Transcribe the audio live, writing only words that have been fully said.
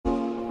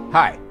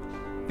Hi,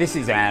 this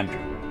is Andrew,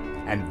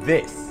 and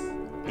this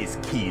is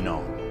Keen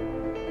On,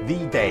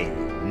 the daily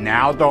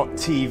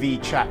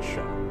now.tv chat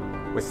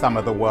show with some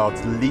of the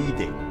world's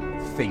leading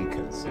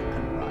thinkers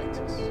and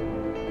writers.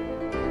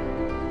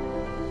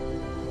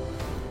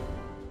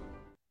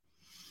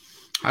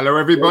 Hello,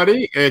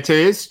 everybody. It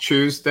is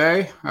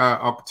Tuesday,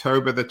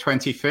 October the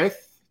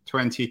 25th,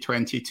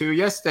 2022.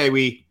 Yesterday,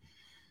 we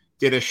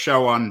did a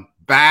show on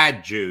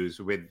bad Jews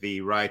with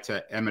the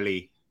writer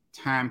Emily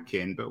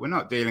Tamkin, but we're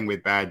not dealing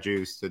with bad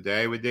Jews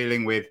today. We're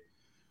dealing with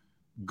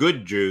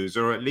good Jews,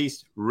 or at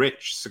least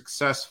rich,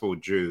 successful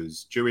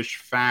Jews, Jewish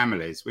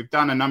families. We've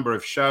done a number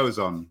of shows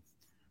on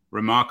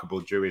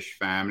remarkable Jewish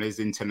families,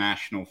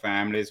 international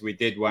families. We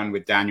did one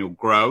with Daniel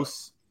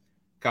Gross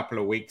a couple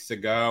of weeks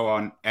ago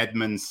on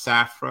Edmund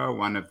Safra,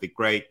 one of the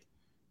great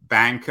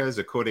bankers,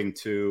 according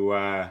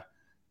to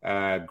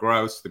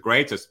Gross, the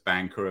greatest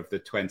banker of the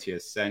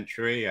 20th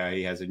century.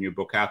 He has a new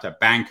book out, A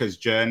Banker's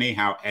Journey,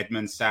 How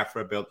Edmund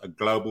Safra Built a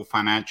Global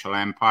Financial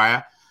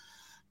Empire.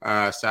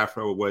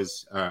 Safra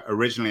was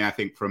originally, I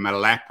think, from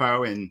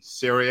Aleppo in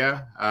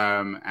Syria,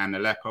 and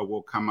Aleppo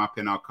will come up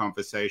in our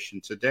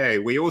conversation today.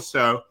 We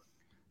also,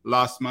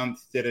 last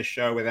month, did a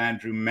show with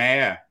Andrew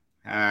Mayer,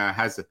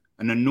 has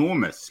an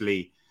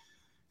enormously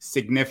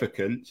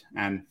significant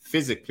and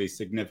physically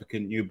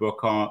significant new book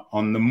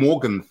on the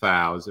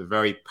Morgenthau's, a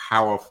very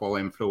powerful,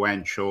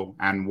 influential,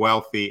 and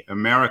wealthy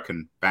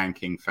American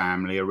banking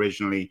family,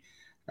 originally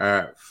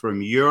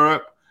from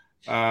Europe.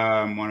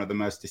 One of the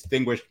most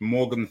distinguished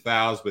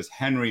Morgenthau's was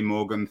Henry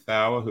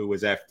Morgenthau, who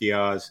was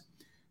FDR's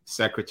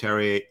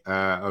Secretary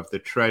of the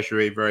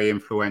Treasury, very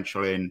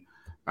influential in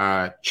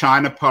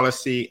China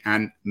policy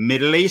and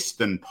Middle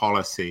Eastern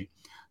policy.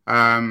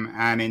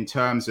 And in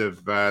terms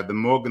of the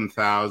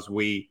Morgenthau's,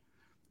 we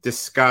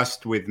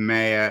discussed with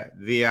Mayer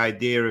the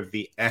idea of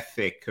the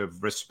ethic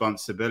of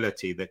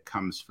responsibility that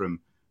comes from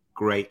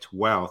great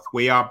wealth.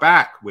 We are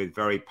back with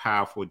very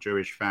powerful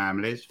Jewish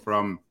families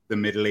from the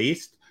Middle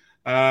East,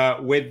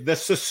 with the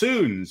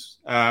Sassoons,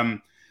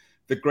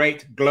 the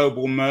great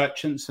global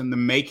merchants and the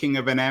making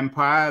of an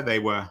empire. They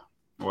were,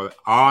 or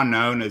are,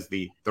 known as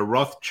the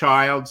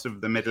Rothschilds of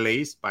the Middle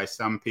East by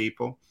some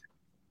people.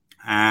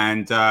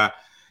 And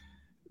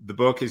the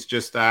book is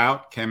just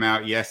out, came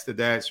out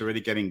yesterday. It's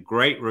already getting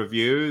great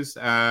reviews.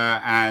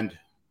 And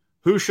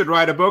who should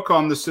write a book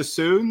on the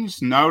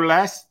Sassoons? No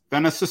less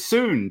than a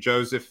Sassoon.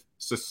 Joseph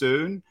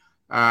Sassoon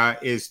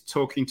is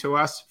talking to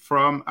us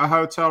from a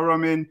hotel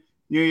room in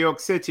New York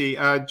City.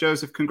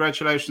 Joseph,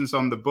 congratulations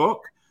on the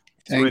book.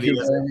 Thank you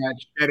very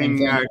much.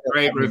 Getting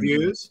great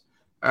reviews.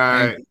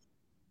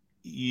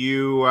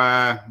 You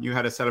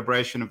had a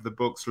celebration of the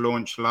book's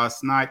launch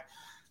last night.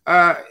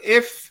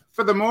 If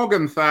for the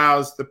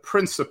Morgenthau's, the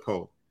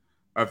principle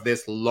of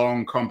this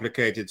long,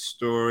 complicated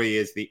story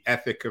is the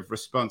ethic of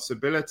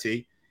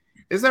responsibility,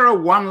 is there a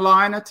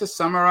one-liner to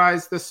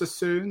summarize the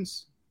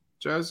Sassoons,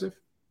 Joseph?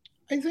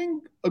 I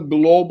think a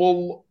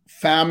global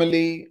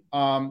family,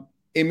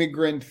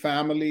 immigrant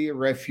family,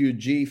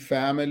 refugee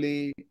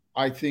family.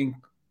 I think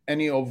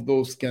any of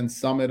those can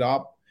sum it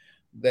up.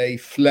 They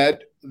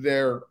fled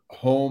their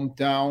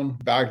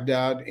hometown,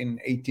 Baghdad, in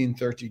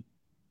 1832.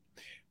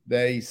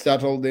 They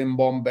settled in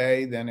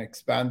Bombay, then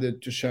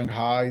expanded to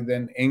Shanghai,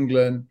 then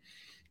England.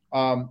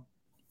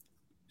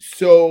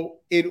 So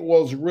it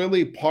was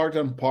really part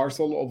and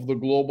parcel of the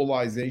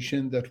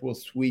globalization that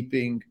was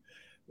sweeping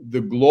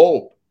the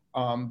globe,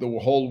 the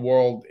whole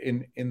world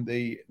in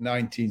the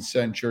 19th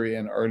century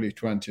and early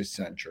 20th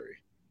century.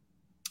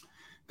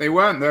 They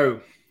weren't,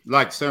 though,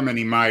 like so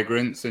many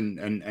migrants,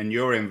 and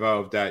you're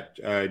involved at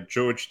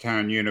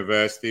Georgetown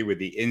University with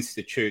the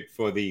Institute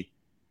for the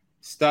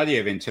Study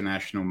of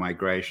International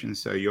Migration,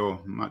 so you're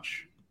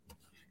much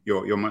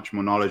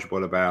more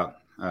knowledgeable about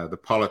the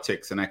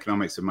politics and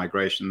economics of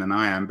migration than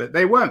I am. But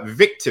they weren't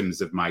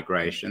victims of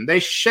migration. They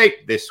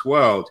shaped this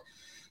world.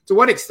 To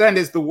what extent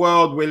is the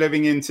world we're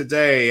living in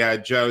today,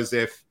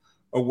 Joseph,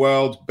 a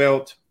world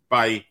built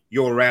by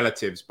your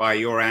relatives, by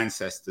your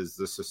ancestors,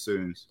 the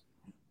Sassoons?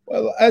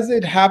 Well, as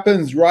it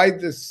happens right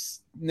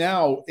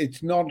now,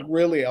 it's not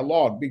really a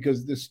lot,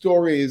 because the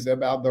story is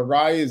about the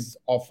rise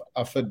of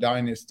a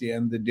dynasty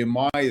and the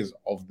demise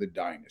of the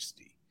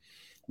dynasty.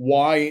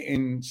 Why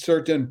in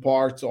certain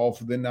parts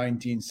of the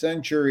 19th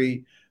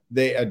century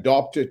they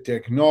adopted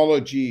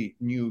technology,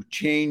 new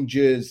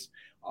changes.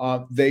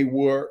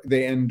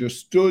 They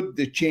understood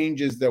the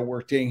changes that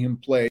were taking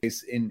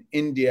place in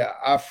India,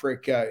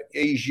 Africa,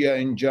 Asia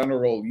in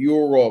general,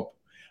 Europe.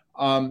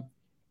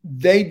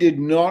 They did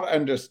not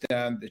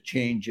understand the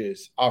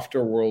changes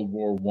after World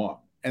War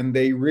I, and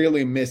they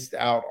really missed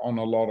out on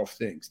a lot of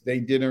things. They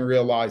didn't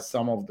realize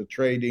some of the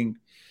trading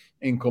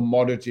in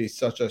commodities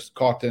such as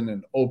cotton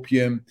and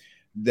opium,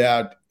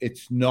 that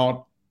it's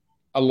not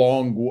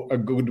a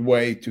good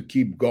way to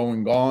keep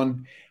going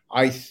on.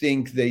 I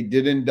think they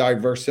didn't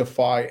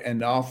diversify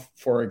enough.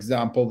 For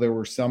example, there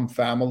were some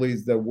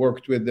families that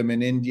worked with them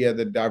in India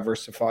that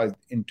diversified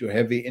into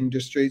heavy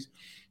industries,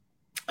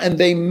 and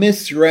they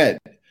misread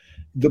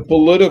the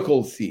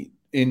political scene.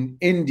 in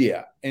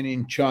India and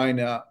in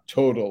China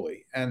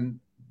totally. And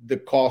the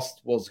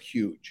cost was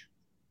huge.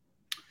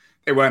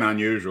 They weren't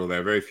unusual,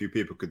 though. Very few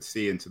people could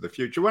see into the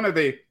future. One of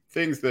the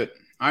things that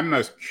I'm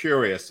most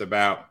curious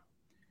about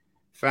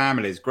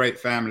families, great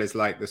families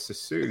like the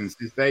Sassoons,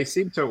 is they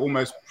seem to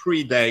almost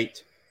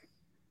predate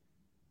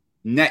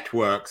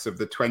networks of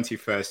the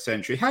 21st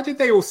century. How did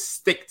they all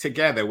stick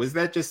together? Was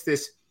there just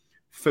this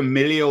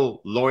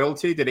familial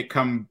loyalty? Did it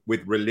come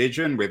with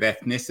religion, with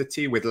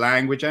ethnicity, with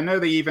language? I know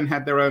they even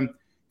had their own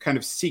kind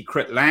of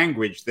secret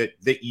language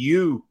that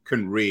you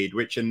can read,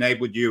 which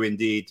enabled you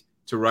indeed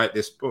to write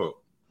this book.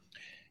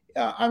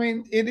 Yeah, I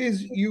mean, it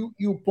is, you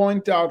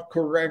point out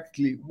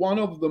correctly, one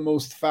of the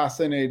most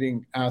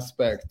fascinating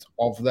aspects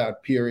of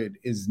that period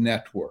is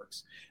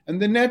networks. And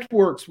the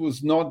networks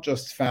was not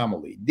just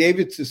family.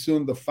 David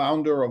Sassoon, the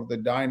founder of the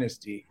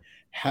dynasty,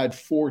 had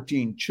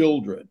 14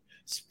 children,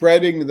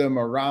 spreading them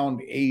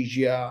around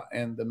Asia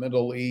and the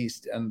Middle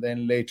East, and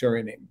then later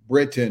in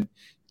Britain,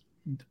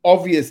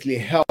 obviously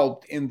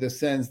helped in the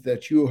sense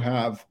that you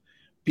have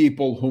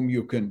people whom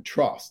you can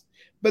trust.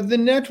 But the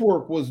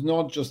network was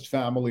not just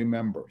family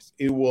members.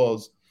 It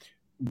was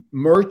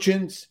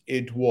merchants,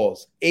 it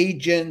was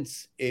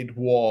agents, it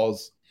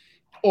was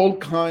all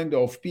kind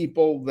of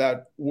people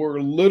that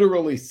were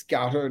literally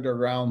scattered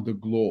around the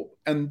globe.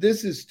 And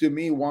this is, to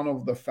me, one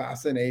of the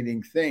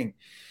fascinating things.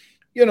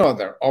 You know,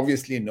 there are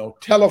obviously no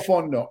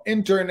telephone, no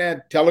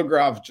internet.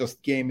 Telegraph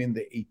just came in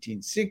the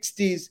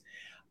 1860s.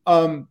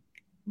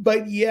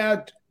 But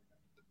yet,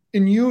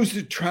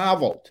 news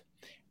traveled.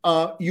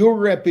 Your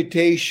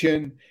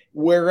reputation,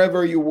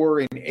 wherever you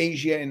were in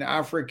Asia, in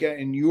Africa,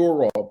 in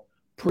Europe,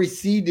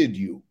 preceded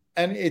you.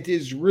 And it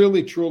is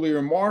really, truly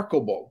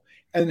remarkable.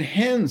 And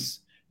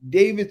hence,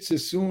 David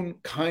Sassoon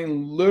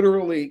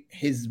literally,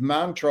 his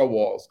mantra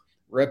was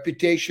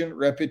reputation,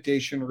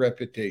 reputation,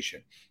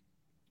 reputation.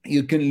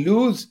 You can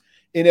lose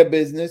in a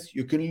business,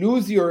 you can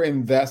lose your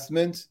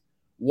investments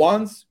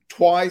once,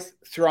 twice,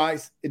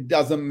 thrice, it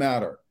doesn't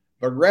matter.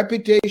 But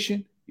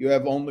reputation, you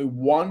have only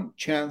one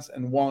chance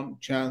and one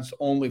chance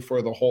only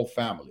for the whole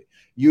family.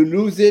 You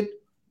lose it,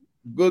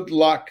 good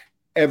luck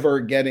ever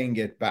getting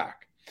it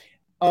back.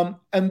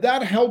 And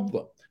that helped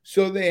them.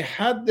 So they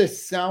had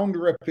this sound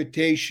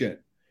reputation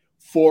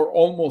for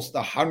almost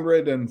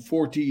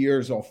 140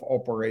 years of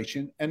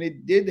operation, and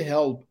it did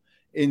help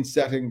in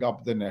setting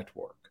up the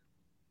network.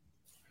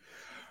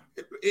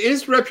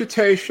 Is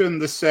reputation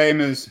the same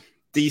as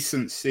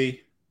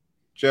decency,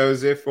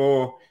 Joseph,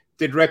 or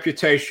did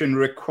reputation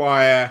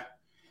require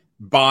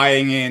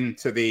buying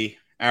into the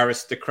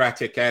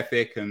aristocratic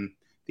ethic and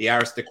the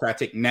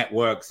aristocratic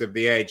networks of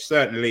the age?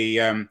 Certainly,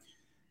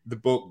 the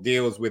book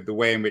deals with the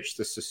way in which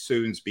the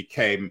Sassoons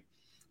became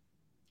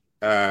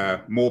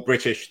more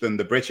British than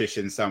the British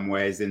in some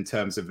ways in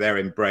terms of their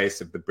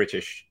embrace of the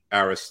British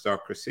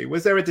aristocracy.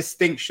 Was there a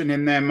distinction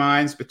in their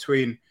minds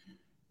between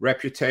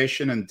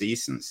reputation and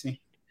decency?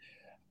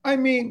 I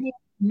mean,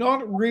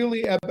 not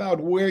really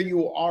about where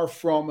you are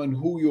from and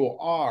who you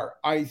are.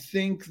 I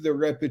think the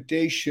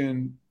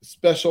reputation,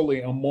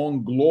 especially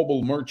among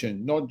global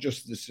merchants, not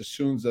just the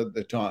Sassoons at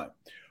the time,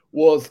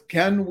 was,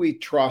 can we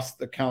trust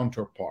the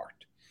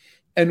counterpart?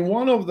 And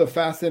one of the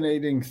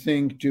fascinating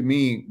things to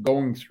me,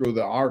 going through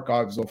the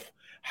archives of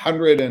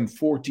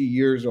 140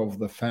 years of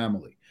the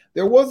family,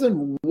 there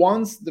wasn't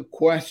once the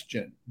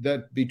question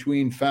that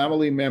between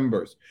family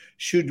members,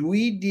 should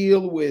we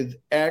deal with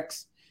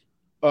X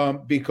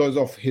because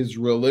of his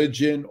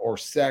religion or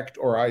sect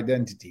or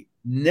identity?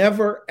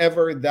 Never,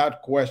 ever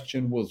that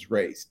question was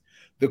raised.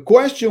 The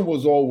question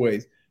was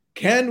always,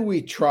 can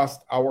we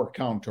trust our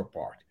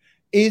counterpart?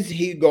 Is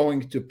he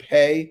going to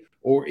pay,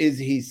 or is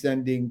he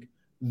sending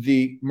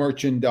the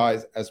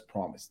merchandise as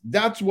promised?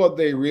 That's what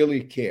they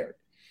really cared.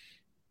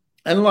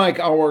 Unlike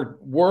our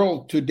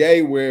world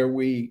today, where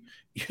we,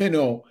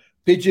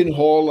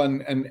 pigeonhole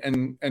and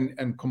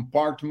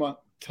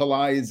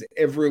compartmentalize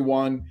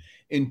everyone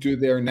into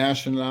their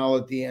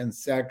nationality and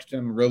sect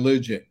and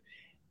religion.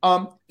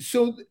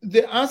 So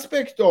the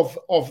aspect of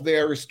the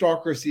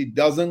aristocracy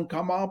doesn't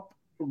come up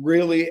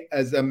really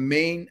as a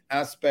main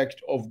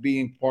aspect of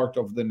being part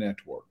of the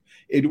network.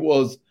 It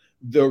was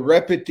the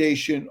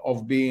reputation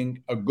of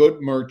being a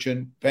good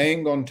merchant,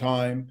 paying on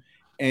time,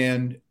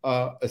 and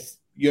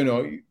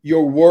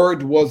your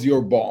word was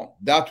your bond.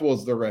 That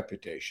was the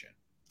reputation.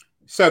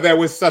 So there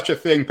was such a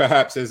thing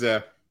perhaps as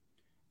a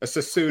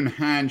Sassoon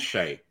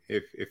handshake.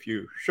 If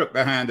you shook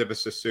the hand of a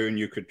Sassoon,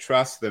 you could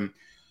trust them.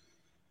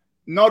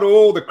 Not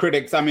all the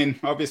critics, I mean,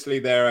 obviously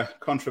they're a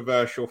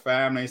controversial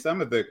family.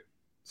 Some of the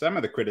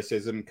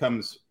criticism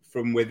comes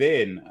from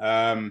within.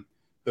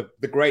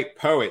 The great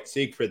poet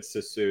Siegfried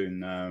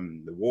Sassoon,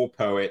 the war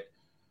poet,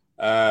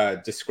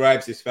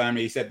 describes his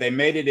family. He said they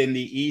made it in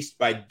the East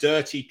by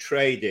dirty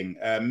trading,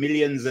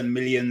 millions and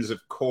millions of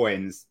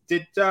coins.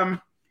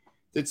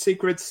 Did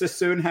Siegfried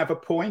Sassoon have a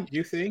point, do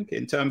you think,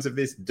 in terms of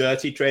this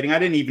dirty trading? I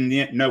didn't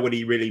even know what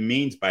he really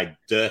means by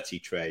dirty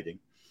trading.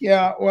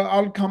 Yeah, well,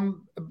 I'll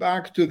come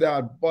back to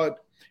that.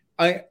 But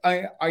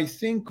I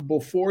think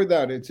before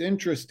that, it's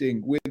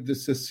interesting with the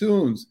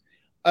Sassoons.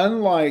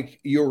 unlike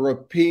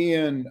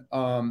European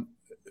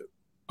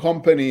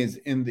companies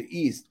in the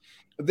East,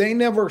 they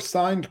never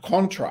signed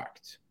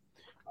contracts.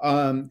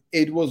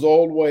 It was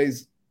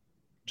always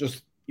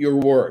just your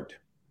word,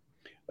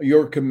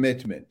 your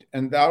commitment,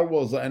 and that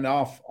was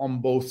enough on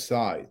both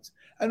sides.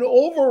 And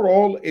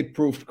overall, it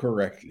proved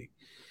correctly.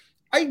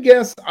 I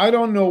guess I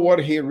don't know what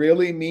he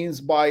really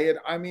means by it.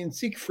 I mean,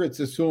 Siegfried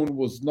Sassoon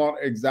was not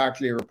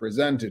exactly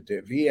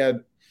representative.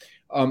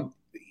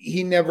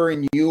 He never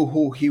knew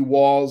who he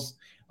was.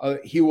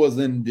 He was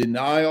in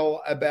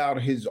denial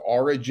about his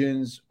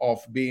origins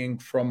of being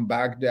from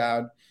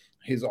Baghdad,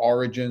 his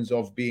origins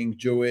of being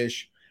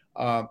Jewish.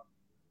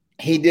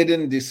 He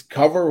didn't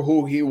discover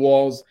who he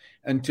was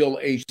until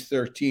age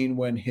 13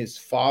 when his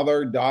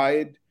father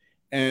died.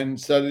 And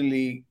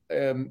suddenly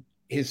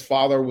his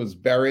father was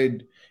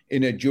buried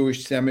in a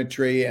Jewish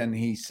cemetery. And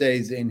he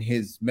says in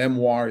his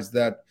memoirs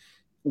that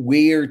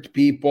weird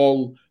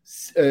people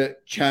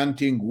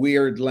chanting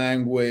weird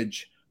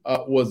language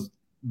was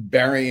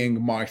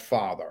burying my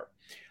father.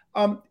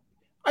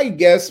 I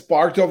guess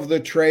part of the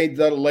trade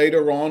that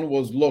later on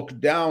was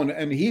looked down,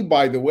 and he,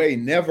 by the way,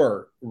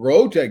 never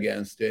wrote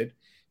against it,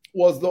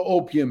 was the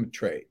opium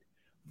trade.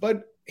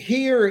 But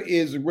here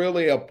is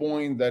really a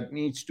point that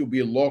needs to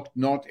be looked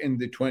not in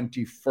the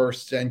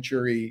 21st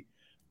century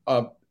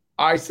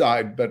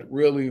eyesight, but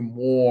really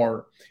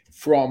more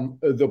from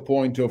the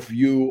point of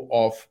view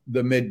of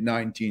the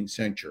mid-19th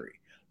century.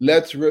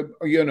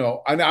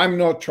 And I'm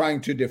not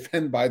trying to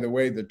defend, by the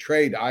way, the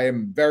trade. I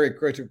am very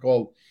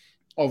critical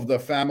of the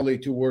family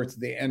towards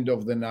the end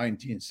of the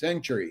 19th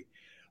century.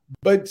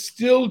 But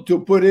still, to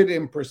put it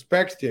in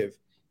perspective,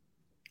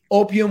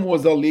 opium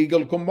was a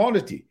legal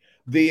commodity.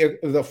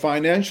 The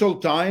Financial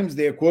Times,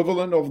 the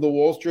equivalent of the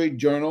Wall Street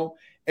Journal,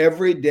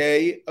 every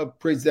day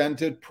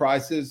presented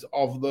prices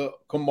of the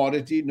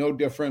commodity, no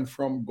different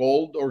from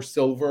gold or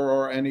silver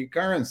or any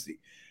currency.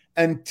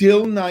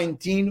 Until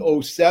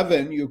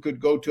 1907, you could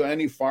go to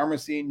any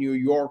pharmacy in New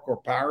York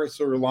or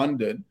Paris or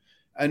London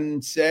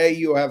and say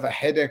you have a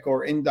headache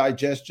or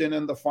indigestion,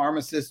 and the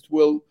pharmacist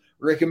will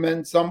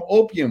recommend some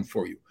opium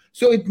for you.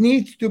 So it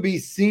needs to be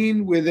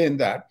seen within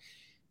that.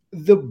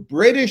 The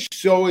British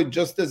saw it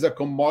just as a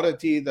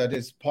commodity that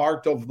is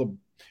part of the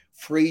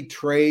free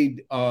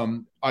trade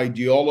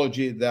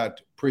ideology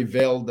that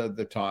prevailed at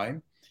the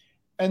time.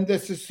 And the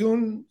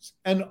Sassoons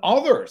and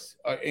others,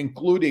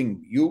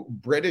 including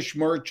British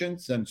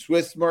merchants and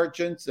Swiss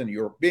merchants and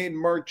European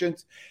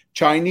merchants,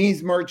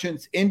 Chinese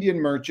merchants, Indian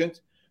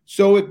merchants,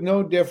 saw it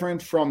no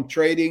different from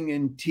trading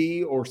in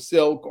tea or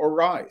silk or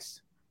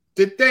rice.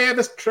 Did they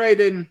ever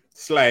trade in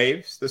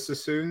slaves, the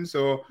Sassoons,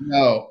 or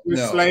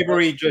was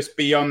slavery just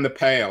beyond the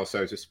pale,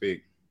 so to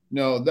speak?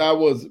 No, that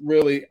was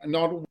really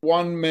not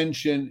one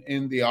mention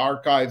in the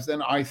archives.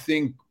 And I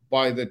think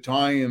by the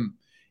time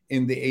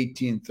in the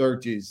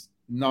 1830s,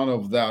 none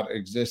of that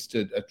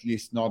existed, at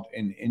least not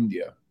in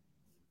India.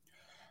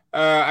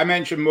 I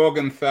mentioned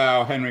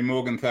Morgenthau, Henry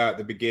Morgenthau at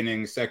the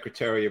beginning,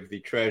 Secretary of the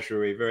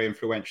Treasury, very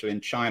influential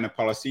in China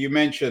policy. You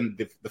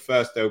mentioned the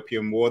First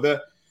Opium War.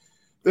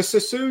 The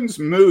Sassoons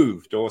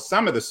moved, or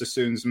some of the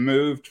Sassoons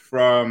moved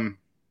from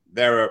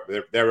their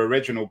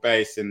original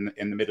base in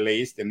the Middle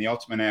East, in the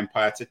Ottoman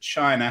Empire, to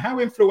China. How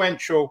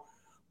influential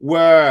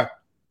were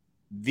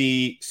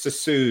the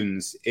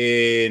Sassoons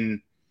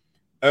in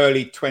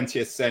early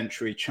 20th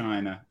century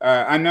China?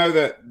 I know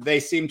that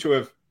they seem to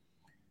have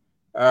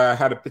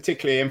had a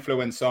particular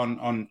influence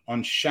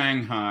on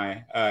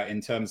Shanghai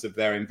in terms of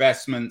their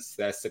investments,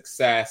 their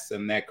success,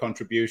 and their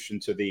contribution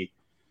to the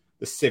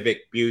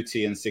civic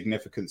beauty and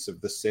significance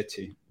of the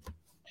city.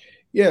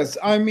 Yes,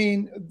 I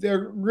mean,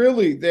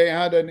 they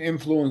had an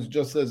influence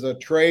just as a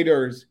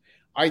traders.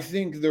 I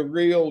think the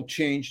real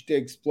change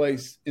takes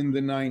place in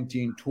the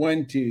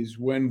 1920s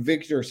when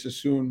Victor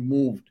Sassoon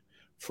moved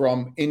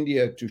from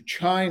India to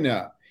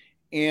China.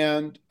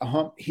 And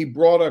he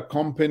brought a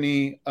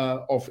company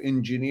of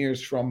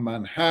engineers from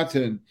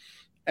Manhattan,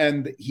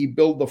 and he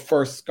built the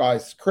first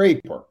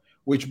skyscraper,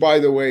 which, by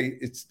the way,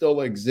 it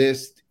still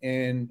exists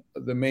in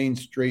the main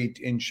street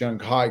in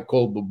Shanghai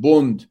called the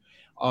Bund.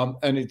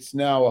 And it's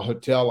now a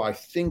hotel. I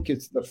think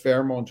it's the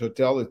Fairmont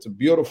Hotel. It's a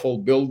beautiful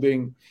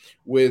building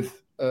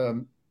with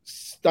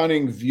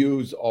stunning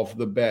views of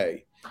the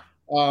bay.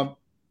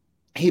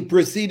 He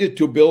proceeded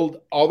to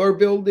build other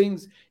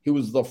buildings. He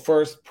was the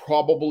first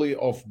probably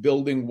of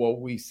building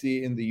what we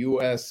see in the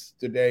US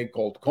today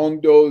called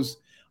condos,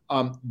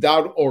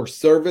 or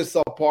service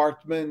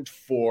apartment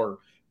for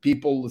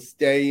people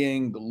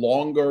staying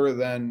longer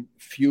than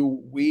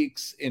few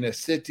weeks in a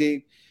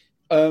city.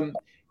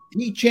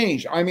 He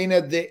changed. I mean,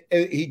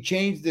 he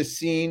changed the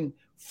scene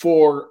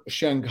for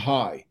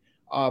Shanghai.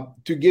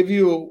 To give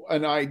you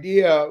an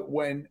idea,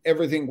 when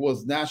everything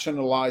was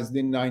nationalized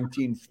in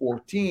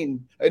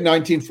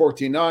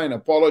 1949,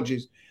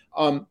 apologies,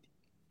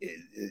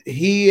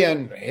 he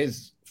and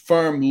his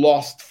firm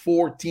lost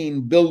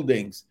 14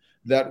 buildings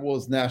that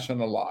was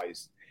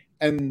nationalized.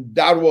 And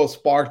that was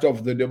part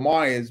of the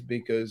demise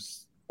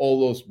because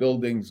all those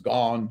buildings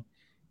gone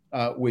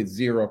with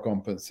zero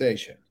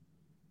compensation.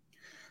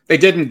 They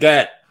didn't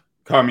get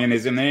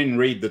communism. They didn't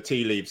read the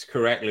tea leaves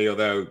correctly,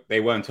 although they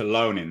weren't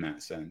alone in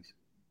that sense.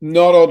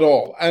 Not at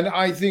all. And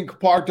I think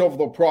part of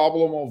the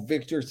problem of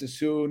Victor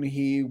Sassoon,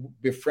 he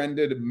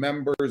befriended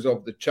members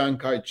of the Chiang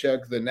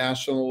Kai-shek, the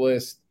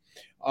nationalist,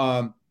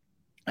 and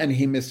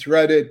he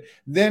misread it.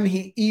 Then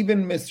he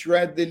even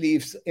misread the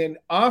leaves in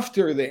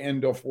after the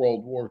end of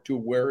World War II,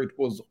 where it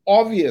was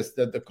obvious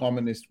that the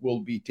communists will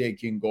be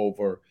taking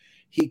over.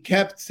 He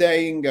kept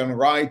saying and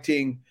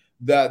writing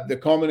that the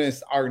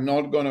communists are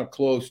not going to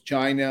close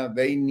China.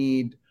 They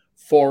need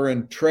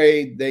foreign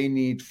trade. They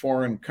need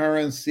foreign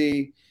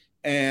currency.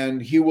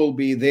 And he will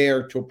be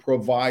there to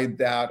provide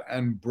that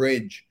and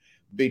bridge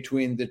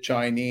between the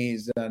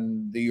Chinese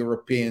and the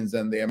Europeans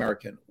and the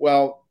American.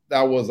 Well,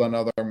 that was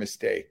another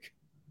mistake.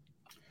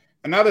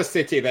 Another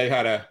city they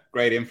had a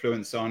great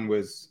influence on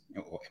was,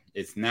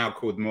 it's now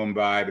called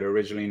Mumbai, but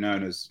originally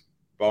known as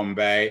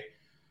Bombay.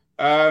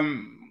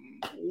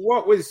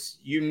 What was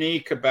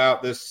unique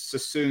about the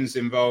Sassoons'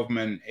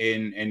 involvement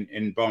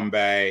in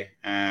Bombay,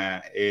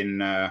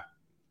 in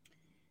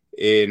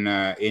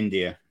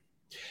India?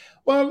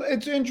 Well,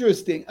 it's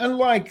interesting.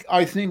 Unlike,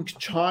 I think,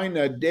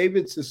 China,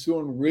 David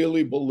Sassoon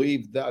really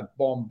believed that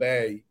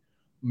Bombay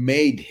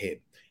made him.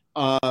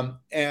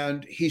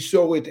 And he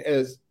saw it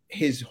as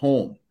his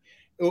home.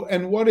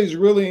 And what is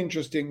really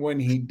interesting,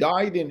 when he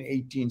died in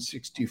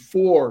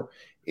 1864,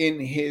 in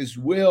his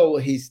will,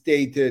 he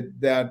stated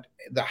that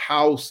the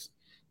house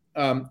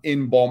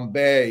in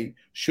Bombay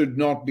should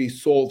not be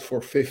sold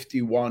for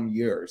 51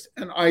 years.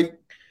 And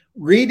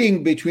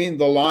reading between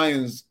the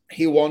lines,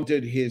 he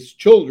wanted his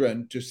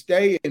children to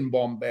stay in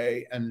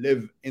Bombay and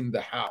live in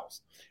the house.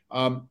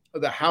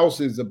 The house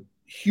is a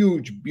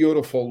huge,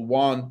 beautiful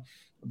one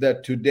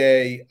that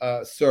today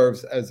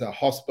serves as a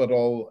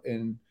hospital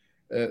in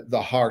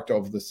the heart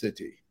of the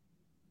city.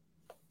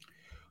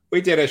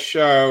 We did a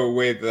show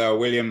with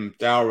William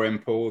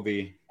Dalrymple.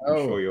 I'm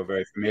sure you're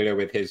very familiar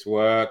with his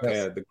work,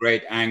 yes. The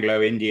great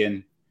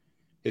Anglo-Indian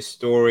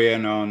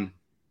historian on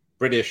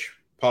British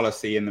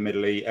policy in the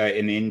Middle East,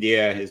 in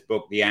India. His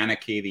book, The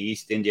Anarchy, the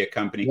East India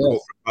Company, yes.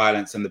 Corporate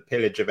Violence and the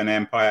Pillage of an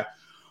Empire.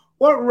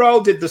 What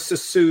role did the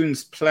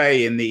Sassoons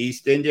play in the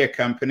East India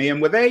Company?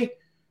 And were they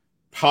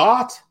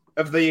part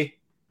of the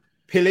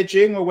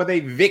pillaging, or were they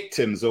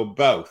victims, or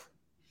both?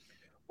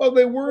 Well,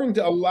 they weren't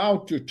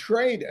allowed to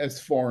trade as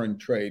foreign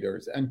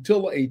traders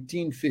until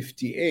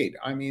 1858.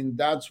 I mean,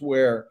 that's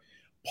where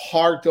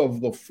part of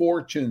the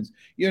fortunes,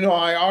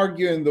 I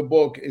argue in the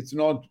book, it's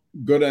not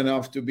good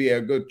enough to be a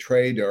good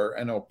trader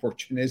and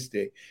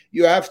opportunistic.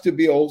 You have to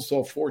be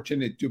also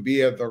fortunate to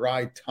be at the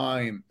right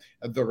time,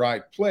 at the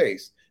right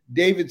place.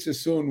 David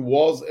Sassoon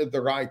was at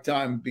the right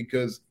time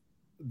because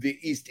the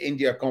East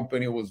India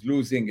Company was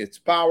losing its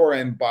power.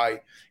 And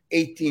by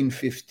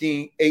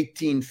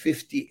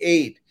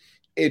 1858,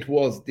 it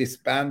was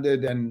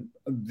disbanded, and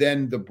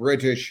then the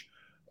British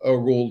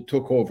rule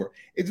took over.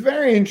 It's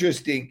very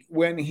interesting.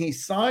 When he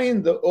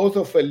signed the oath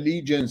of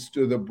allegiance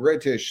to the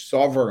British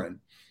sovereign,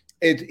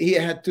 he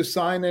had to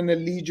sign an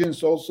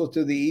allegiance also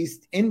to the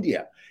East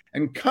India.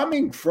 And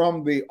coming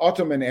from the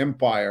Ottoman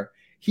Empire,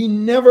 he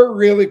never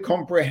really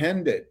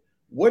comprehended,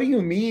 what do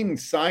you mean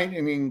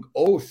signing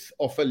oath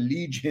of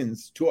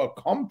allegiance to a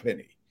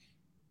company?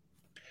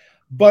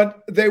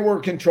 But they were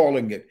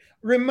controlling it.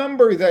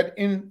 Remember that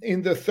in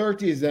the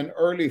 30s and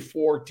early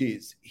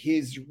 40s,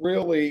 he's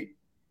really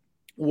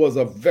was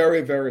a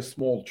very, very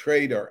small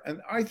trader.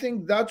 And I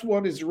think that's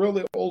what is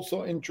really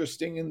also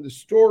interesting in the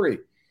story,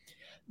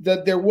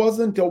 that there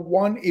wasn't a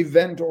one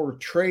event or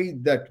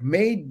trade that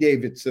made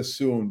David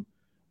Sassoon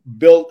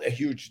build a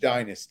huge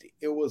dynasty.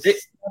 It was step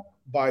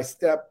by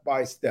step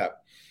by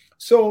step.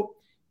 So,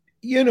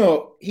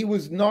 he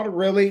was not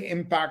really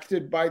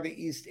impacted by the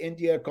East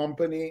India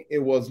Company. It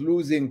was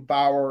losing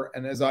power.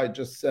 And as I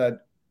just said,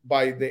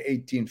 by the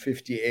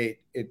 1858,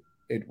 it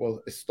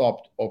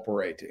stopped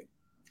operating.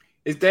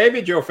 Is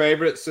David your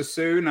favorite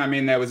Sassoon? I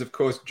mean, there was, of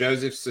course,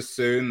 Joseph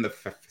Sassoon,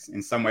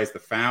 in some ways the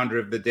founder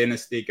of the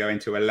dynasty, going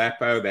to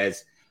Aleppo.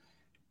 There's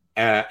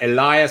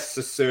Elias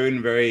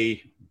Sassoon,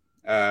 very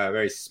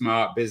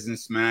smart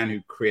businessman who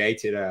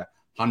created a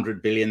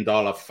 $100 billion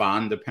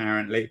fund,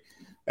 apparently.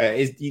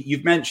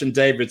 You've mentioned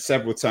David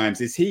several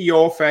times. Is he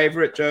your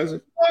favorite,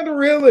 Joseph? Not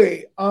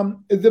really.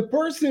 The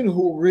person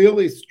who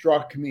really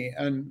struck me,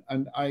 and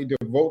I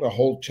devote a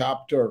whole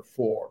chapter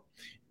for,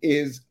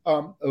 is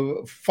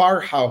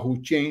Farha,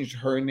 who changed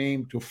her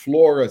name to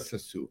Flora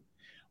Sassoon.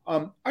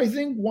 I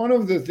think one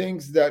of the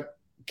things that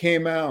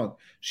came out,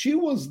 she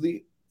was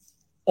the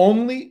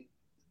only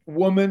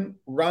woman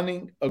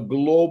running a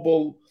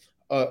global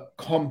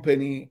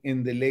company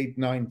in the late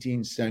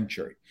 19th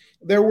century.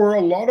 There were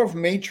a lot of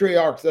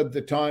matriarchs at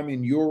the time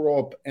in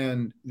Europe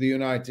and the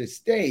United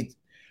States,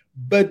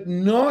 but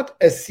not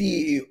a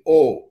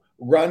CEO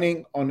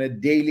running on a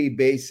daily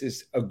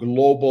basis a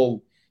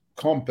global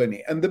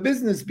company. And the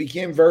business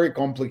became very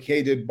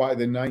complicated by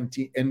the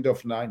end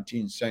of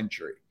 19th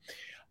century.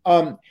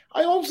 I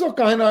also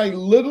kind of a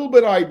little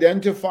bit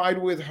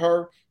identified with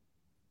her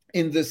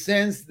in the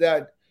sense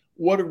that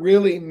what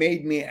really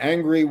made me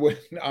angry when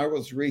I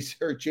was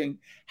researching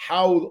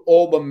how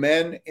all the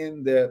men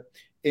in the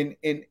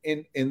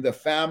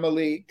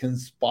family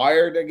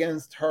conspired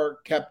against her,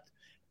 kept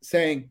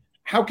saying,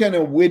 how can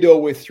a widow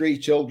with 3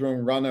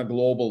 children run a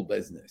global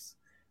business?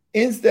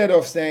 Instead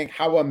of saying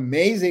how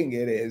amazing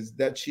it is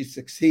that she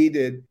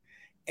succeeded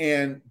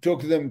and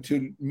took them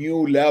to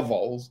new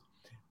levels.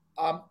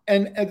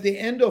 And at the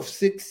end of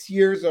 6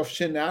 years of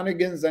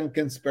shenanigans and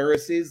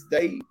conspiracies,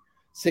 they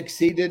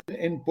succeeded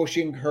in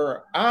pushing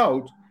her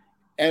out.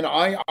 And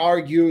I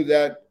argue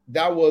that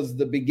that was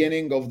the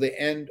beginning of the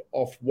end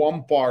of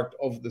one part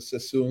of the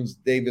Sassoons,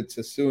 David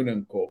Sassoon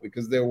and Co.,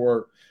 because they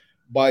were,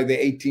 by the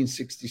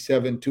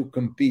 1867, 2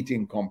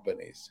 competing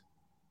companies.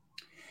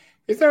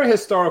 Is there a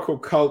historical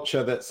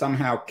culture that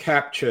somehow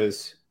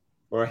captures,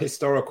 or a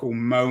historical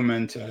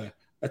moment, a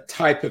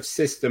type of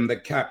system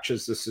that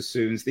captures the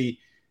Sassoons? The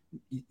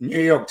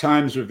New York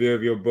Times review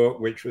of your book,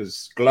 which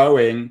was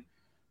glowing,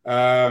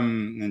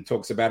 and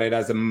talks about it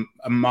as a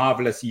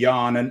marvelous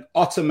yarn, an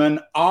Ottoman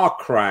art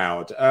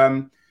crowd.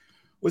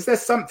 Was there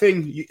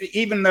something,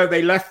 even though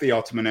they left the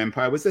Ottoman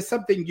Empire, was there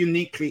something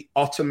uniquely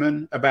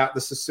Ottoman about the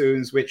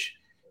Sassoons which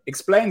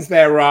explains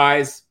their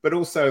rise, but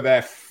also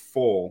their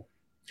fall?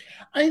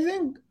 I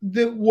think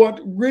that what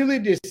really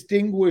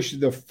distinguished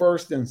the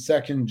first and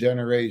second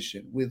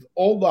generation, with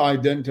all the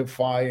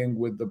identifying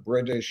with the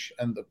British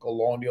and the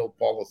colonial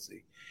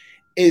policy,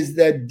 is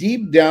that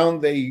deep down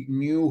they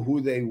knew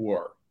who they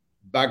were,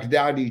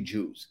 Baghdadi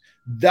Jews.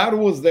 That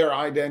was their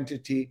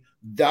identity.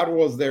 That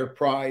was their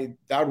pride.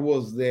 That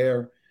was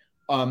their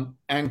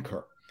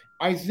anchor.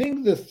 I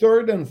think the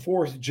third and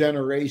fourth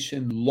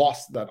generation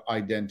lost that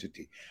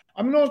identity.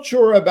 I'm not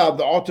sure about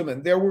the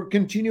Ottoman. There were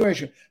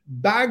continuation.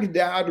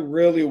 Baghdad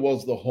really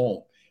was the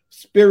home,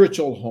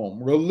 spiritual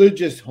home,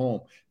 religious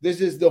home. This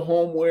is the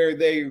home where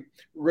they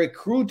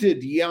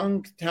recruited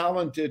young,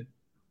 talented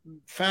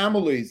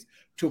families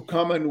to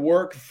come and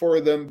work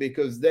for them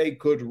because they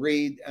could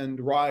read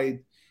and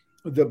write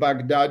the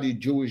Baghdadi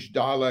Jewish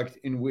dialect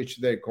in which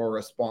they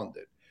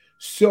corresponded.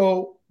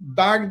 So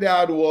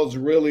Baghdad was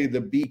really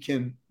the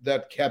beacon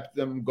that kept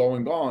them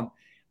going on.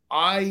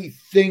 I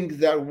think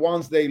that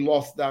once they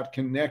lost that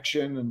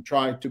connection and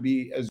tried to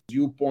be, as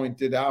you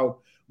pointed out,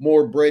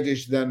 more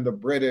British than the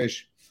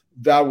British,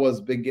 that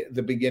was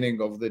the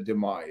beginning of the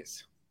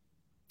demise.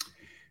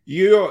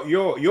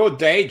 Your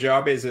day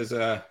job is as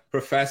a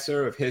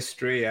professor of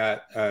history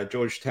at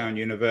Georgetown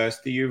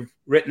University. You've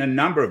written a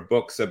number of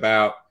books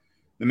about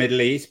the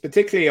Middle East,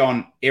 particularly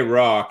on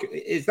Iraq.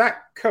 Is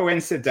that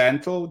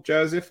coincidental,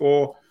 Joseph,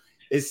 or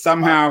is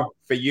somehow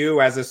for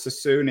you as a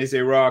Sassoon, is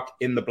Iraq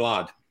in the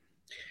blood?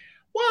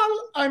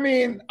 Well, I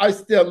mean, I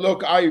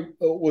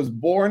was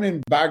born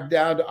in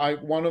Baghdad.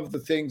 One of the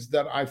things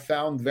that I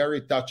found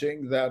very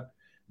touching, that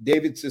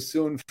David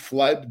Sassoon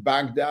fled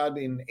Baghdad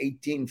in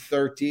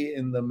 1830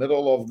 in the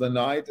middle of the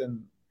night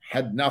and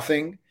had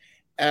nothing.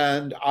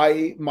 And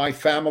my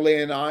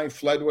family and I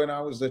fled when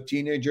I was a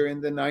teenager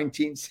in the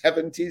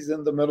 1970s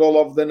in the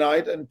middle of the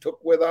night and took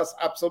with us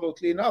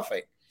absolutely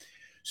nothing.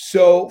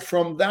 So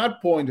from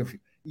that point of view,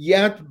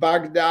 yet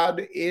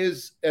Baghdad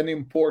is an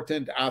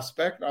important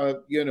aspect,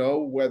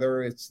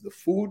 whether it's the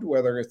food,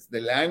 whether it's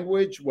the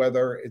language,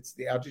 whether it's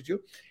the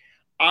attitude.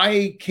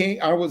 I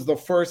was the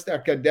first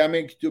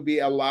academic to be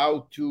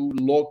allowed to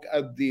look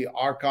at the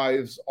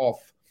archives of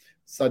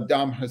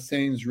Saddam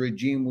Hussein's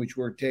regime, which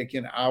were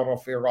taken out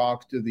of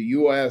Iraq to the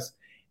US.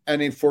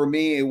 And for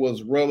me, it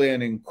was really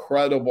an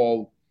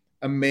incredible,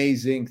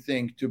 amazing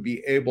thing to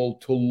be able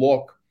to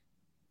look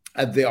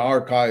at the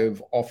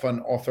archive of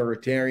an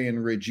authoritarian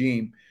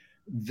regime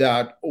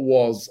that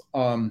was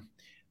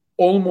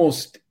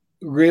almost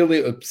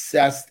really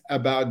obsessed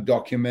about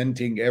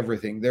documenting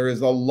everything. There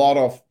is a lot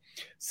of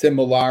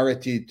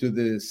similarity to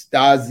the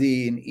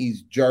Stasi in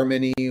East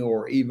Germany,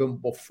 or even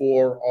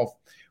before, of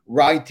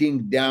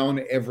writing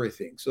down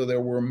everything. So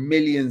there were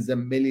millions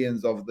and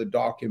millions of the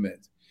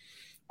documents.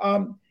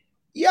 I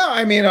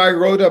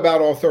wrote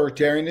about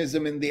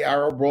authoritarianism in the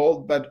Arab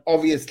world, but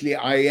obviously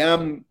I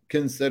am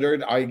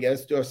considered, I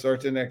guess, to a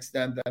certain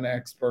extent, an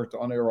expert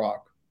on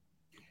Iraq.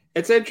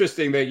 It's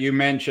interesting that you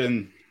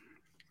mentioned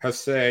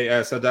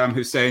Saddam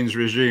Hussein's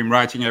regime,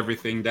 writing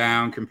everything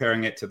down,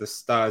 comparing it to the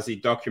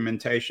Stasi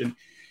documentation.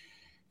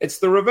 It's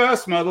the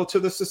reverse model to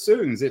the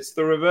Sassoons. It's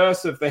the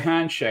reverse of the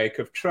handshake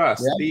of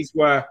trust. Yeah. These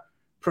were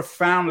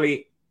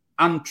profoundly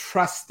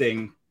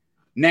untrusting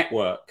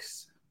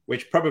networks,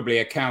 which probably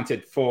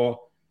accounted for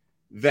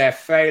their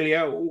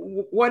failure.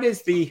 What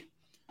is the,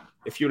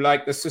 if you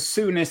like, the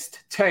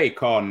Sassoonist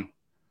take on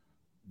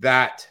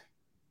that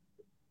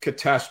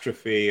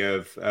catastrophe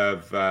of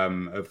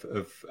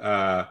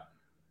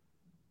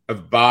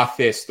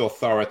Ba'athist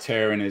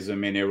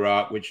authoritarianism in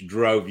Iraq, which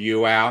drove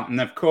you out? And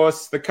of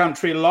course, the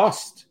country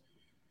lost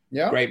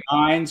great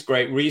minds,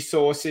 great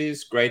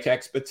resources, great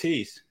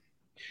expertise.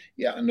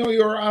 Yeah, no,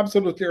 you're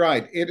absolutely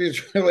right. It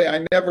is really,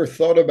 I never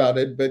thought about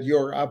it, but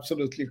you're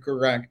absolutely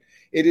correct.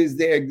 It is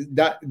the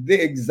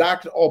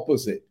exact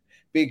opposite,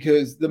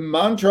 because the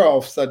mantra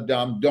of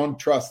Saddam, don't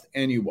trust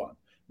anyone.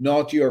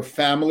 not your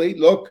family.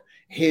 Look,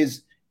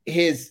 his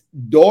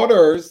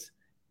daughters,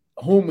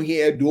 whom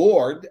he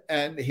adored,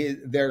 and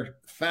their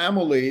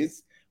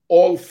families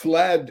all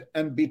fled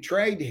and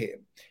betrayed him.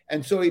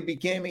 And so he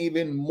became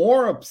even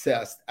more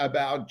obsessed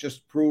about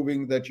just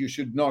proving that you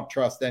should not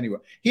trust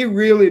anyone. He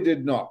really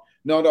did not.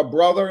 Not a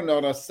brother,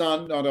 not a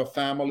son, not a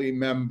family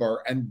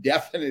member, and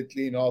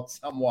definitely not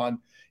someone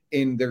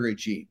in the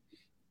regime.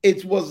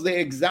 It was the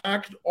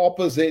exact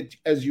opposite,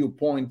 as you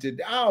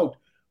pointed out,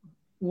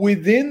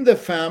 within the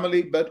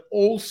family, but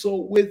also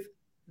with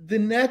the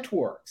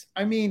networks.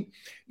 I mean,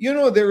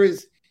 there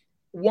is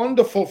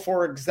wonderful,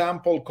 for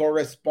example,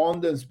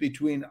 correspondence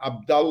between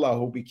Abdullah,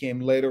 who became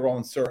later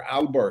on Sir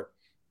Albert,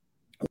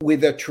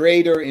 with a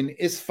trader in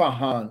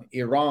Isfahan,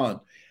 Iran.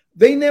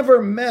 They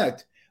never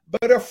met,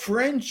 but a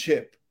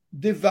friendship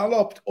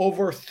developed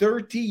over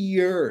 30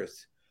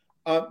 years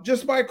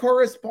just by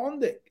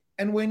corresponding.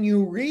 And when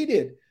you read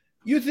it,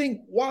 you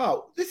think,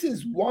 wow, this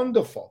is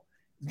wonderful.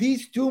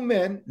 These two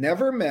men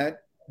never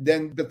met,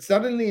 but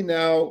suddenly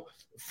now,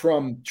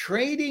 from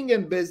trading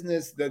and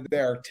business, that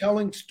they're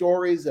telling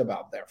stories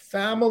about their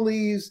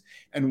families.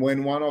 And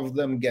when one of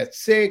them gets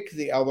sick,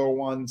 the other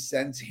one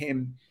sends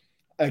him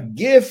a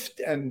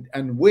gift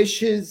and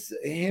wishes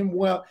him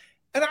well.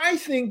 And I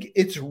think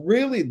it's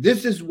really,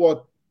 this is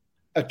what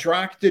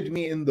attracted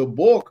me in the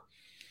book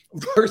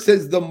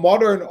versus the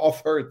modern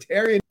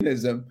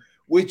authoritarianism,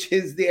 which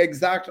is the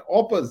exact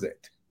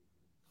opposite.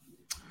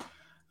 I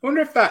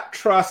wonder if that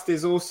trust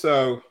is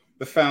also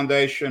the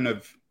foundation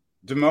of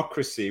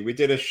democracy. We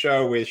did a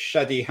show with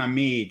Shadi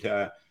Hamid.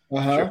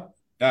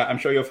 I'm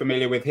sure you're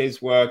familiar with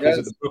his work. Yes. He's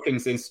at the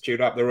Brookings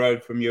Institute up the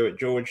road from you at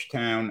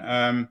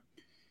Georgetown.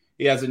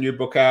 He has a new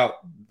book out,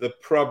 The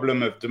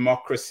Problem of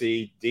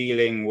Democracy,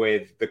 dealing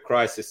with the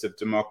crisis of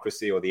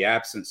democracy or the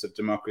absence of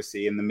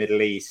democracy in the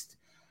Middle East.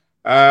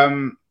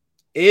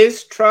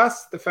 Is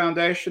trust the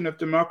foundation of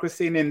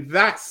democracy? And in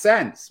that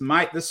sense,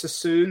 might the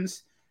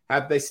Sassoons,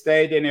 had they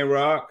stayed in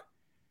Iraq,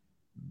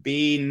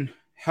 been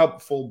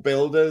helpful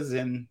builders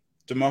in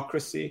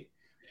democracy,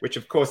 which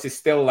of course is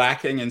still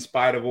lacking in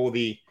spite of all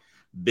the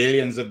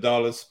billions of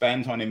dollars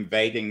spent on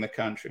invading the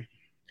country?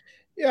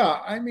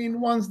 Yeah, I mean,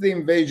 once the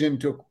invasion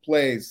took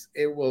place,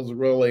 it was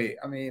really,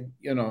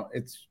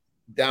 it's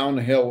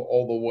downhill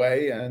all the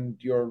way, and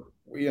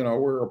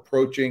we're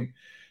approaching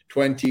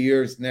 20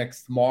 years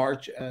next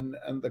March, and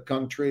the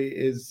country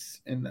is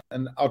in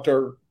an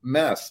utter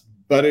mess.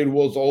 But it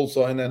was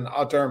also in an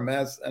utter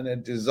mess and a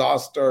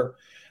disaster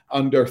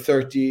under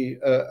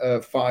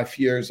 35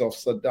 years of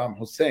Saddam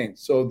Hussein.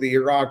 So the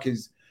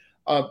Iraqis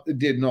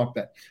did not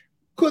bet.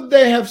 Could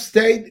they have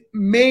stayed?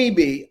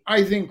 Maybe.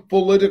 I think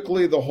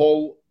politically the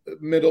whole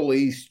Middle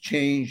East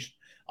changed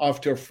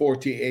after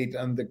 48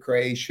 and the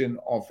creation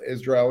of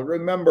Israel.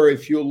 Remember,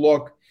 if you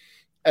look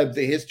at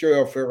the history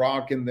of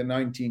Iraq in the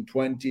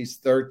 1920s,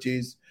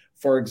 30s,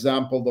 for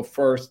example, the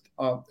first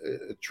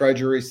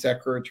Treasury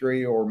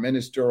Secretary or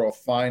Minister of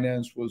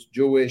Finance was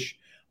Jewish.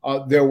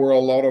 There were a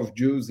lot of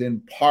Jews in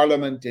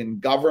parliament, in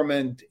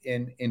government,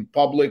 in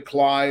public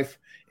life,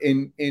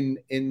 in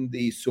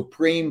the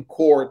Supreme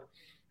Court.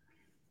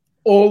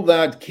 All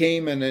that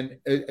came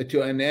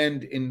to an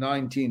end in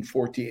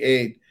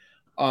 1948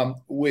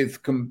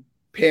 with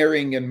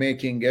comparing and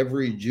making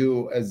every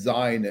Jew a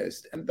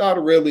Zionist. And that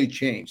really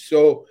changed.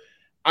 So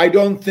I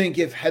don't think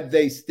had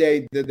they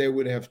stayed that they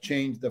would have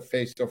changed the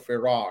face of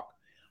Iraq.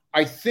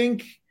 I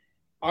think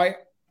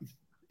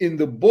in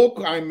the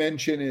book I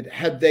mention it,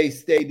 had they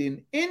stayed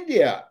in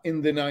India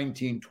in the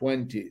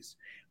 1920s,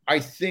 I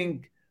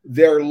think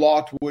their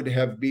lot would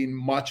have been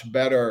much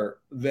better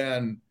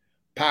than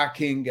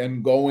packing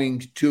and going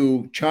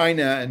to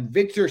China. And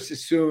Victor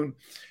Sassoon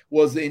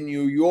was in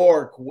New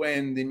York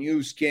when the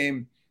news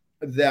came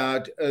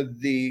that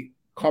the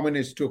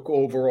communists took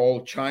over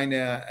all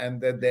China and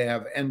that they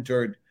have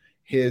entered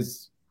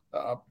his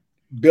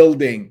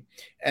building.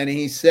 And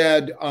he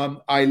said,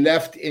 I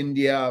left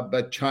India,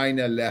 but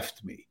China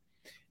left me.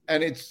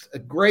 And it's a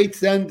great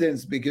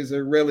sentence because it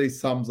really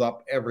sums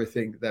up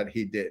everything that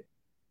he did.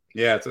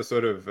 Yeah, it's a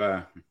sort of,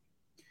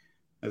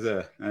 there's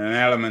an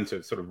element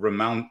of sort of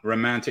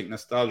romantic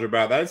nostalgia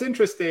about that. It's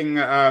interesting,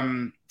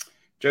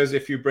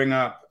 Joseph, you bring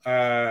up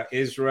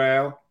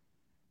Israel.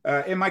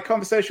 In my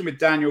conversation with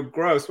Daniel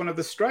Gross, one of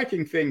the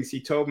striking things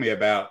he told me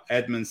about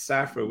Edmund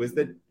Safra was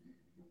that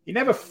he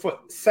never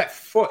set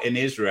foot in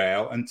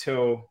Israel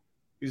until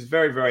he was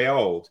very, very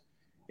old.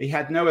 He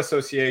had no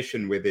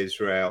association with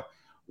Israel.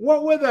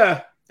 What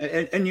were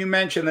and you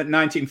mentioned that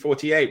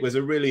 1948 was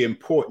a really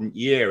important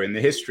year in the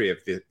history of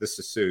the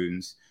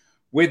Sassoons,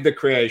 with the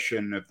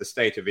creation of the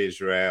State of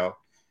Israel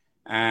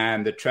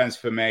and the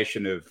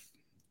transformation of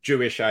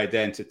Jewish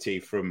identity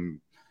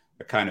from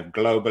a kind of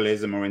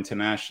globalism or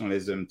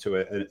internationalism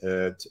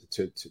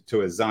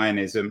to a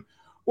Zionism.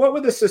 What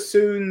were the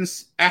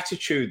Sassoons'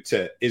 attitude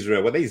to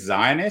Israel? Were they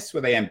Zionists?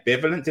 Were they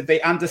ambivalent? Did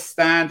they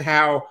understand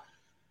how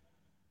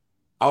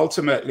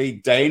ultimately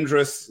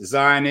dangerous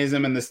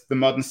Zionism and the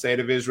modern state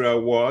of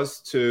Israel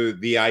was to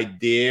the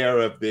idea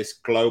of this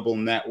global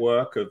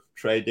network of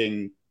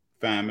trading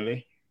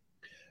family?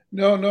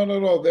 No, no, no,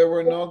 no. They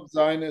were not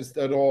Zionist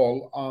at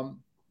all.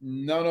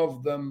 None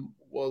of them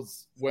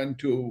went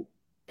to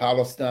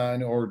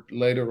Palestine or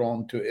later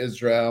on to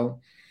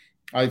Israel.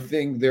 I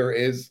think there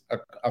is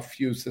a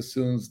few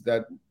Sassoons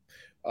that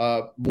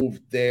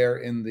moved there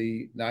in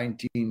the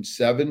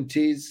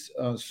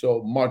 1970s,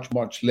 so much,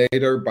 much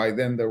later. By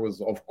then, there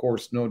was, of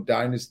course, no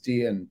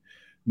dynasty and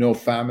no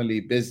family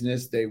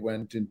business. They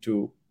went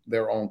into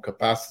their own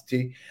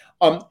capacity.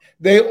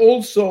 They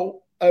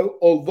also,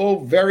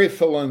 although very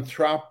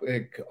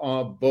philanthropic,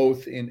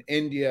 both in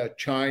India,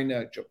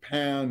 China,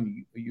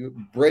 Japan,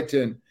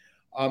 Britain,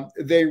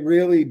 they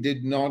really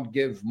did not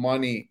give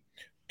money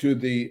to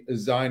the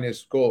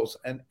Zionist cause.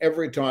 And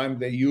every time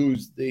they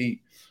used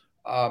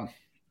um,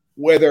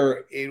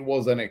 whether it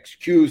was an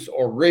excuse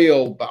or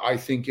real, but I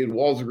think it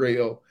was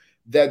real,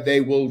 that they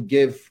will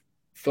give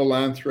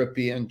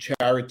philanthropy and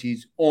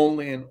charities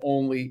only and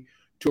only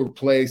to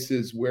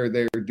places where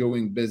they're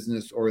doing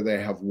business or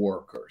they have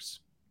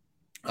workers,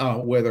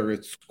 whether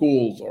it's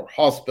schools or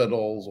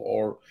hospitals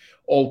or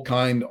all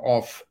kind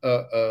of,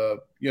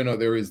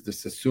 there is the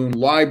Sassoon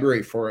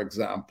Library, for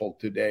example,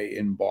 today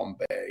in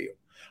Bombay.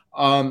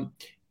 Um,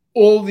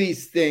 all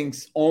these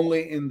things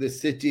only in the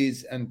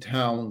cities and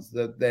towns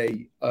that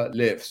they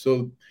live.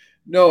 So,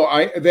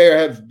 no, there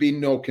have been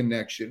no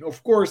connection.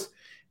 Of course,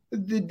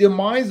 the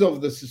demise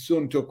of the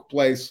Sassoon took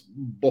place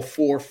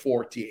before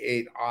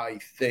 48, I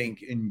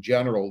think, in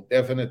general.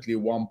 Definitely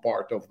one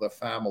part of the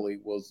family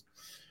was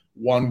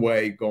one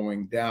way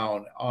going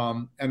down.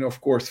 And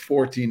of course,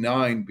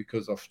 49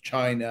 because of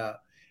China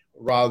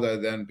rather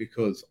than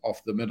because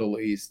of the Middle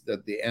East,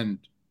 that the end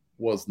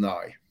was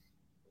nigh.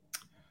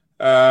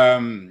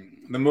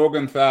 The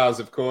Morgenthals,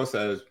 of course,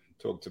 as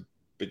talked at the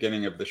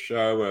beginning of the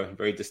show, a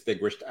very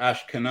distinguished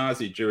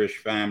Ashkenazi Jewish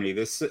family.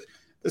 The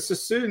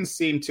Sassoons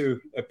seem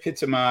to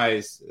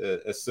epitomize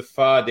a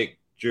Sephardic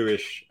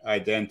Jewish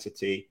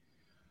identity.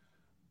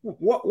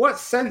 What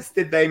sense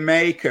did they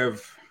make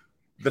of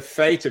the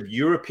fate of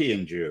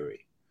European Jewry?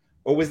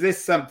 Or was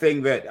this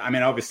something that, I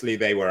mean, obviously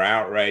they were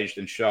outraged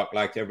and shocked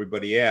like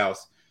everybody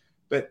else,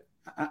 but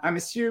I'm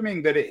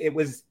assuming that it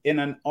was in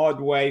an odd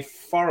way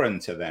foreign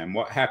to them.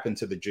 What happened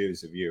to the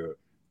Jews of Europe?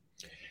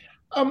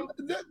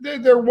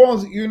 There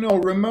was,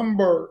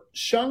 remember,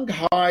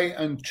 Shanghai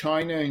and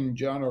China in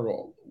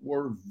general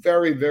were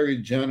very, very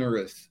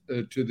generous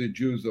to the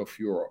Jews of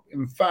Europe.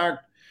 In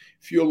fact,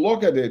 if you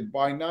look at it,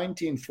 by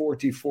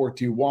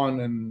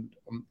 1940-41, and,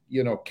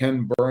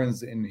 Ken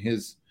Burns in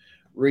his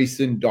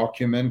recent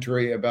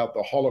documentary about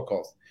the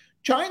Holocaust,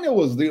 China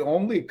was the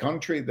only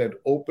country that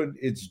opened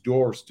its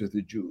doors to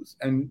the Jews,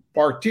 and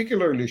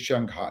particularly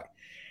Shanghai.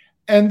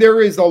 And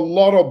there is a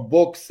lot of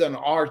books and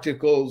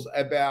articles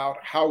about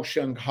how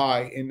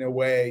Shanghai, in a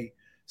way,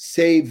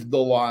 saved the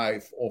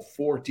life of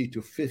 40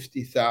 to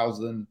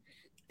 50,000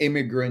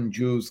 immigrant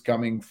Jews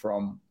coming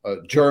from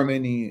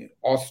Germany,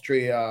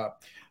 Austria,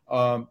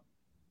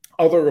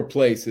 other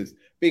places,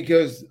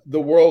 because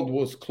the world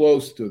was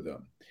close to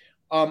them.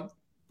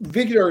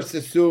 Victor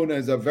Sassoon,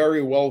 as a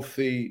very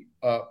wealthy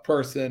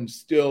person,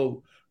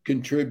 still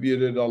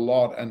contributed a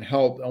lot and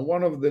helped. And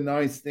one of the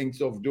nice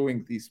things of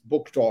doing these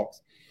book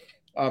talks,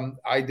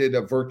 I did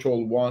a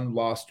virtual one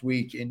last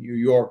week in New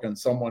York, and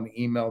someone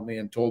emailed me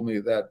and told me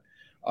that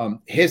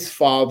his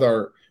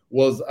father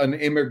was an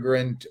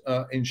immigrant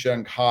in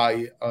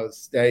Shanghai,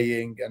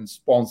 staying and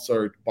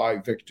sponsored by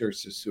Victor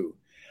Sassoon.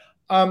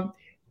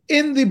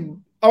 In the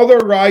other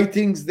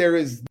writings, there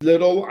is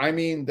little. I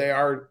mean, they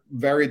are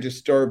very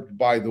disturbed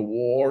by the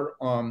war.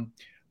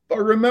 But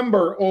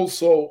remember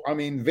also, I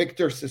mean,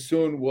 Victor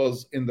Sassoon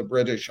was in the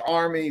British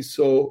Army.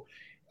 So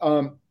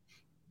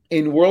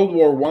in World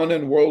War I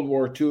and World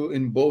War II,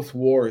 in both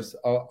wars,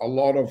 a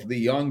lot of the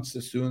young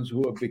Sassoons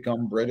who have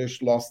become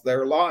British lost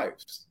their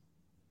lives.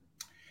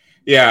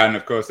 Yeah, and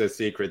of course, there's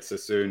Secret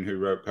Sassoon, who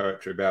wrote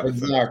poetry about the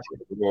First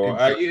War.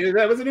 Exactly.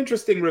 That was an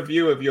interesting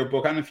review of your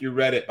book. I don't know if you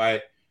read it,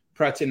 by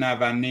Pratinav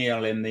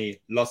Anil in the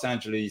Los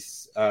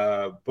Angeles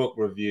Book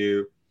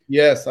Review.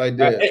 Yes, I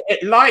did.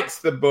 It likes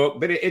the book,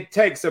 but it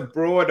takes a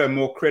broader,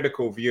 more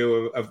critical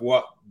view of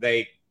what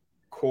they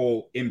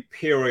call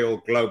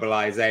imperial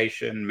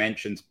globalization,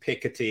 mentions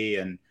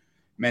Piketty and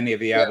many of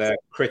the other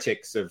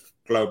critics of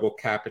global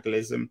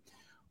capitalism.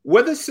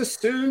 Were the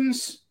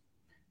Sassoons,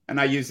 and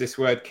I use this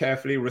word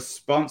carefully,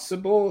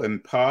 responsible, in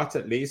part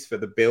at least, for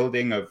the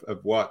building of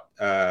what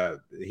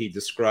he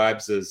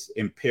describes as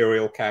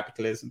imperial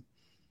capitalism?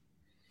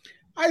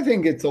 I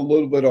think it's a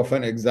little bit of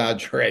an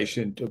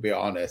exaggeration, to be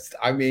honest.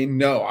 I mean,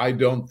 no, I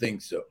don't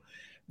think so.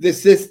 The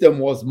system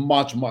was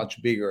much, much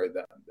bigger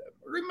than them.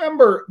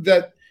 Remember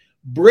that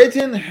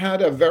Britain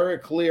had a very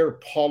clear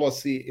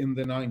policy in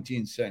the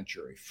 19th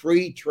century: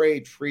 free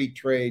trade, free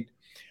trade.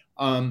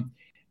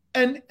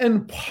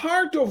 And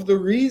part of the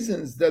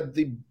reasons that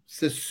the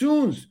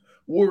Sassoons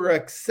were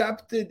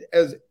accepted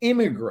as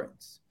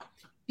immigrants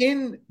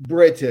in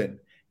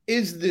Britain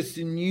is this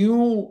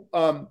new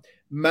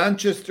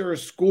Manchester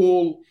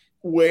school,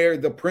 where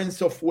the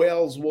Prince of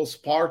Wales was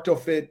part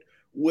of it,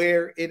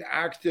 where it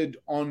acted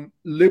on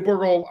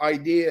liberal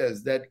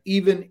ideas that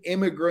even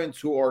immigrants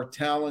who are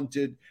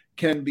talented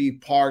can be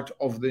part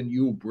of the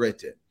new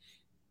Britain.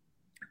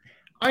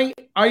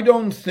 I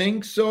don't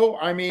think so.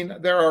 I mean,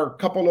 there are a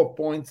couple of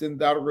points in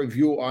that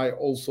review I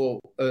also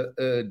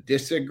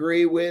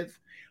disagree with.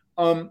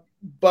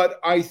 But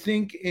I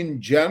think in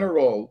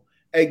general,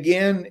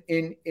 again,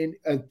 in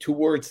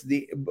towards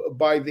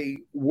by the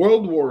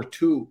World War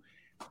II,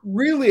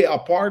 really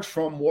apart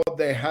from what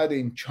they had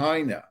in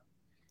China,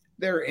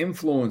 their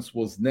influence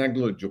was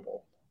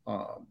negligible.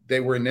 They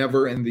were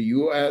never in the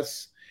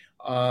U.S.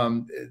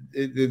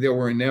 They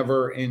were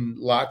never in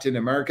Latin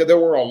America. There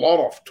were a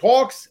lot of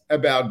talks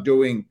about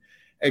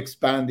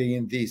expanding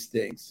in these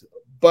things.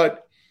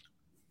 But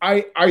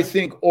I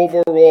think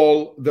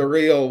overall, the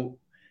real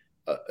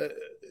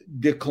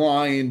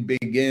decline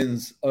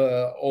begins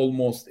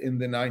almost in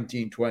the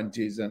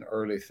 1920s and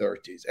early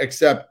 30s,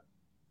 except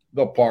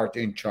the part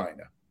in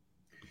China.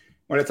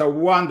 Well, it's a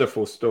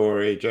wonderful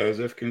story,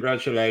 Joseph.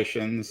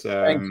 Congratulations.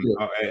 Thank you.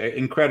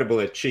 Incredible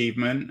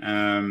achievement.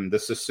 The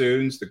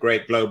Sassoons, the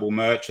great global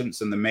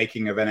merchants, and the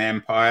making of an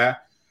empire.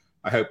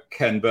 I hope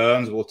Ken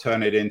Burns will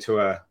turn it into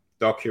a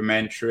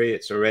documentary.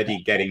 It's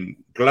already getting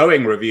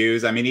glowing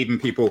reviews. I mean, even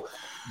people,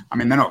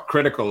 they're not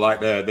critical like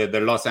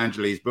the Los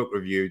Angeles book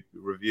review.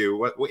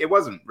 It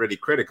wasn't really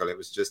critical. It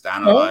was just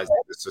analyzing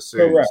the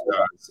Sassoons.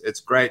 So it's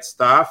great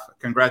stuff.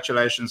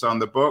 Congratulations on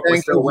the book. We're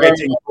still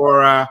waiting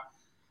for...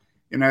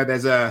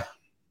 there's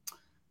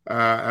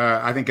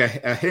I think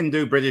a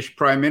Hindu British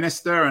Prime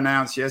Minister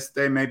announced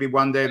yesterday, maybe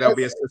one day there'll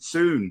be a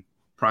Sassoon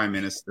Prime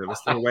Minister. We're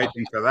still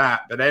waiting for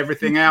that. But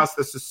everything else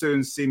the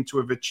Sassoons seem to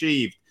have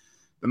achieved.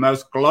 The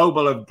most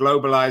global of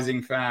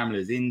globalizing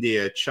families,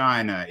 India,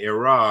 China,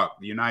 Iraq,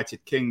 the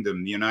United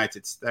Kingdom, the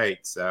United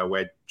States,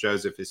 where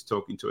Joseph is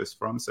talking to us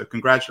from. So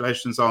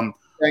congratulations on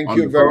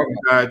you very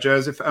much,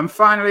 Joseph. And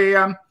finally,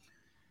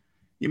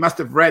 you must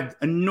have read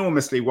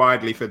enormously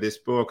widely for this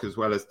book, as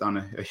well as done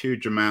a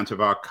huge amount of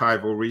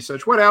archival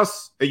research. What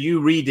else are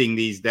you reading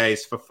these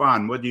days for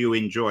fun? What do you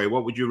enjoy?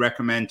 What would you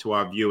recommend to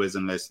our viewers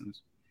and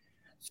listeners?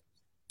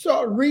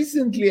 So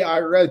recently I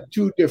read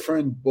two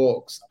different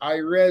books. I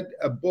read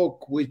a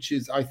book which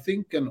is, I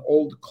think, an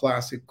old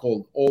classic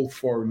called All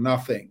for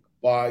Nothing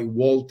by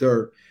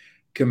Walter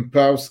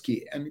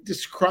Kempowski. And it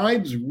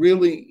describes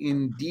really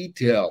in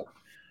detail.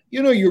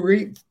 You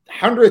read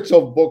hundreds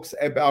of books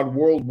about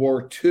World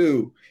War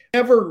II,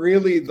 never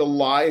really the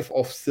life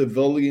of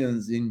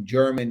civilians in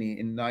Germany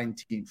in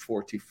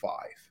 1945.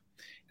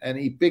 And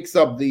he picks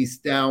up these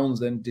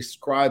towns and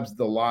describes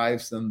the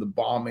lives and the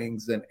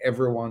bombings and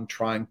everyone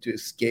trying to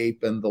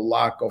escape and the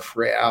lack of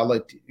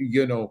reality,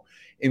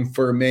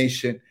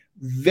 information.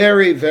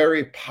 Very,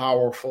 very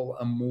powerful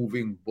and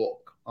moving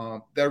book.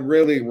 That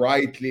really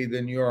rightly,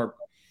 the New York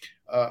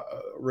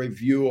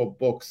Review of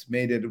Books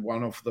made it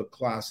one of the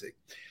classic.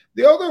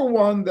 The other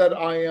one that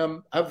I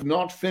have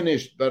not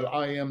finished, but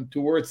I am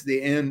towards the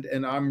end,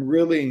 and I'm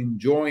really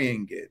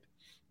enjoying it,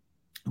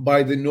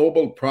 by the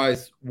Nobel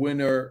Prize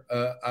winner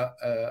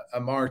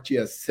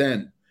Amartya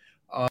Sen.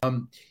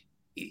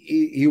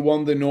 He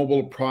won the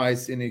Nobel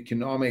Prize in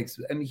economics,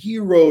 and he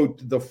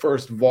wrote the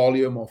first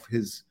volume of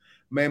his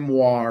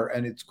memoir,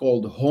 and it's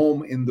called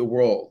Home in the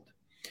World.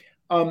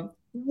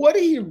 What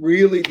he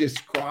really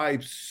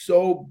describes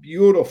so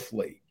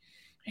beautifully,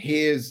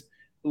 his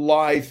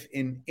life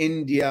in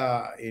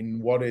India, in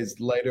what is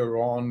later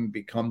on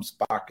becomes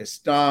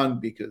Pakistan,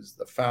 because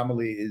the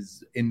family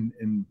is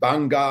in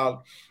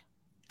Bengal,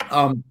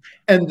 and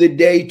the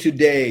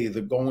day-to-day,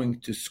 the going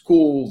to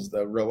schools,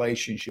 the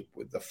relationship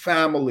with the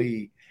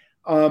family,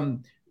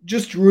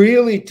 just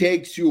really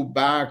takes you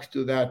back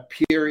to that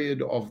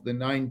period of the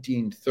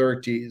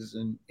 1930s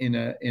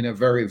in a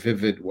very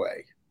vivid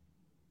way.